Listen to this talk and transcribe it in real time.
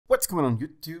What's going on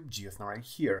YouTube? GeoSnow right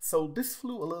here. So this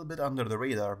flew a little bit under the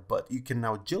radar, but you can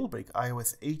now jailbreak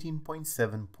iOS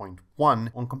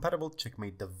 18.7.1 on compatible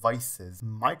Checkmate devices.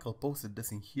 Michael posted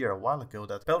this in here a while ago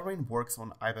that PaleRa1n works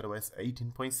on iPadOS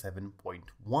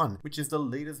 18.7.1, which is the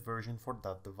latest version for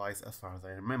that device as far as I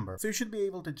remember. So you should be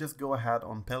able to just go ahead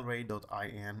on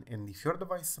PaleRa1n, and if your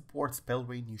device supports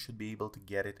PaleRa1n, you should be able to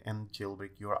get it and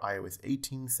jailbreak your iOS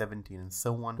 18, 17 and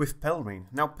so on with PaleRa1n.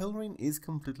 Now PaleRa1n is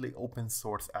completely open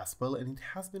source as well, and it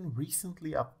has been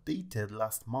recently updated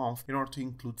last month in order to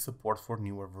include support for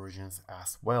newer versions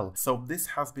as well. So this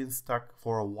has been stuck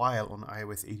for a while on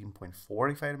iOS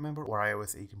 18.4 if I remember, or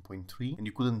iOS 18.3, and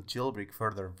you couldn't jailbreak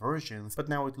further versions, but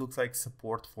now it looks like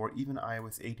support for even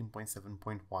iOS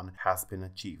 18.7.1 has been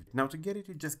achieved. Now to get it,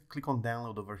 you just click on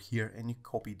download over here and you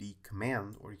copy the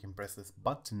command, or you can press this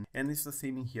button, and it's the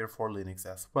same in here for Linux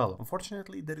as well.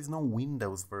 Unfortunately, there is no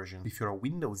Windows version. If you're a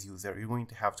Windows user, you're going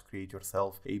to have to create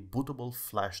yourself a bootable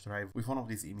flash drive with one of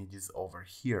these images over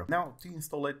here. Now to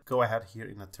install it, go ahead here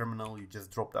in a terminal, you just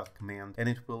drop that command and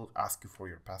it will ask you for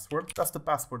your password. That's the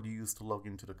password you use to log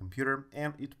into the computer,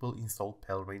 and it will install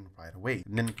PaleRa1n right away.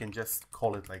 And then you can just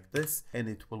call it like this and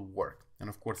it will work. And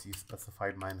of course you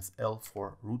specified -L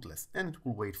for rootless, and it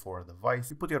will wait for a device.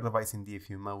 You put your device in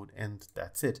DFU mode and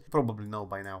that's it. You probably know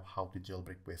by now how to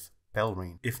jailbreak with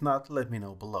PaleRa1n. If not, let me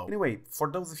know below. Anyway,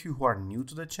 for those of you who are new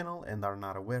to the channel and are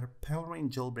not aware, PaleRa1n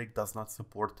Jailbreak does not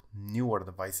support newer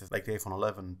devices like the iPhone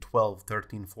 11, 12,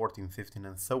 13, 14, 15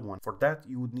 and so on. For that,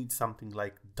 you would need something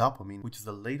like DOPAMINE, which is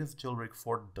the latest jailbreak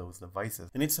for those devices.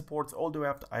 And it supports all the way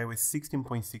up to iOS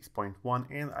 16.6.1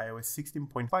 and iOS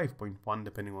 16.5.1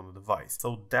 depending on the device.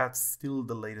 So that's still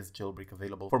the latest jailbreak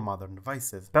available for modern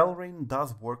devices. PaleRa1n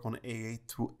does work on A8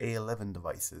 through A11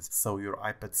 devices, so your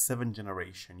iPad 7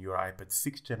 generation, your iPad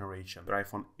 6th generation, your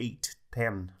iPhone 8,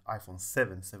 10, iPhone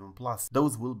 7, 7 Plus,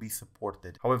 those will be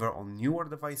supported. However, on newer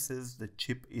devices, the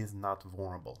chip is not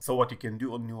vulnerable. So what you can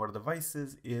do on newer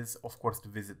devices is, of course, to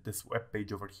visit this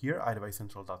webpage over here,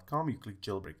 iDevicecentral.com, you click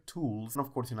Jailbreak Tools, and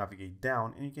of course you navigate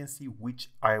down and you can see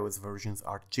which iOS versions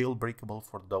are jailbreakable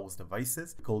for those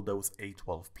devices. We call those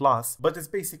A12 Plus, but it's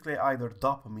basically either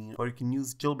DOPAMINE, or you can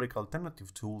use jailbreak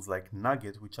alternative tools like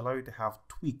Nugget, which allow you to have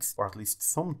tweaks, or at least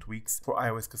some tweaks, for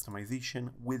iOS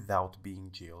customization without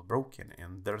being jailbroken.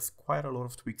 And there's quite a lot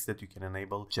of tweaks that you can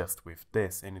enable just with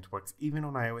this, and it works even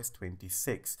on iOS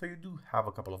 26, so you do have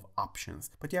a couple of options.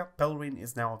 But yeah, PaleRa1n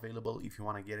is now available. If you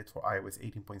want to get it for iOS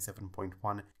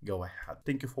 18.7.1, go ahead.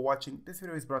 Thank you for watching. This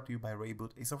video is brought to you by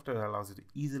Rayboot, a software that allows you to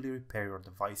easily repair your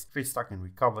device if it's stuck in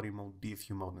recovery mode,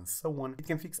 DFU mode and so on. It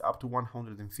can fix up to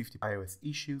 150 iOS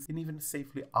issues and even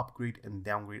safely upgrade and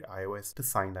downgrade iOS to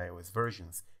signed iOS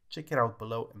versions. Check it out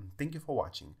below, and thank you for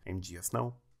watching. I'm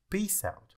GeoSnow. Peace out.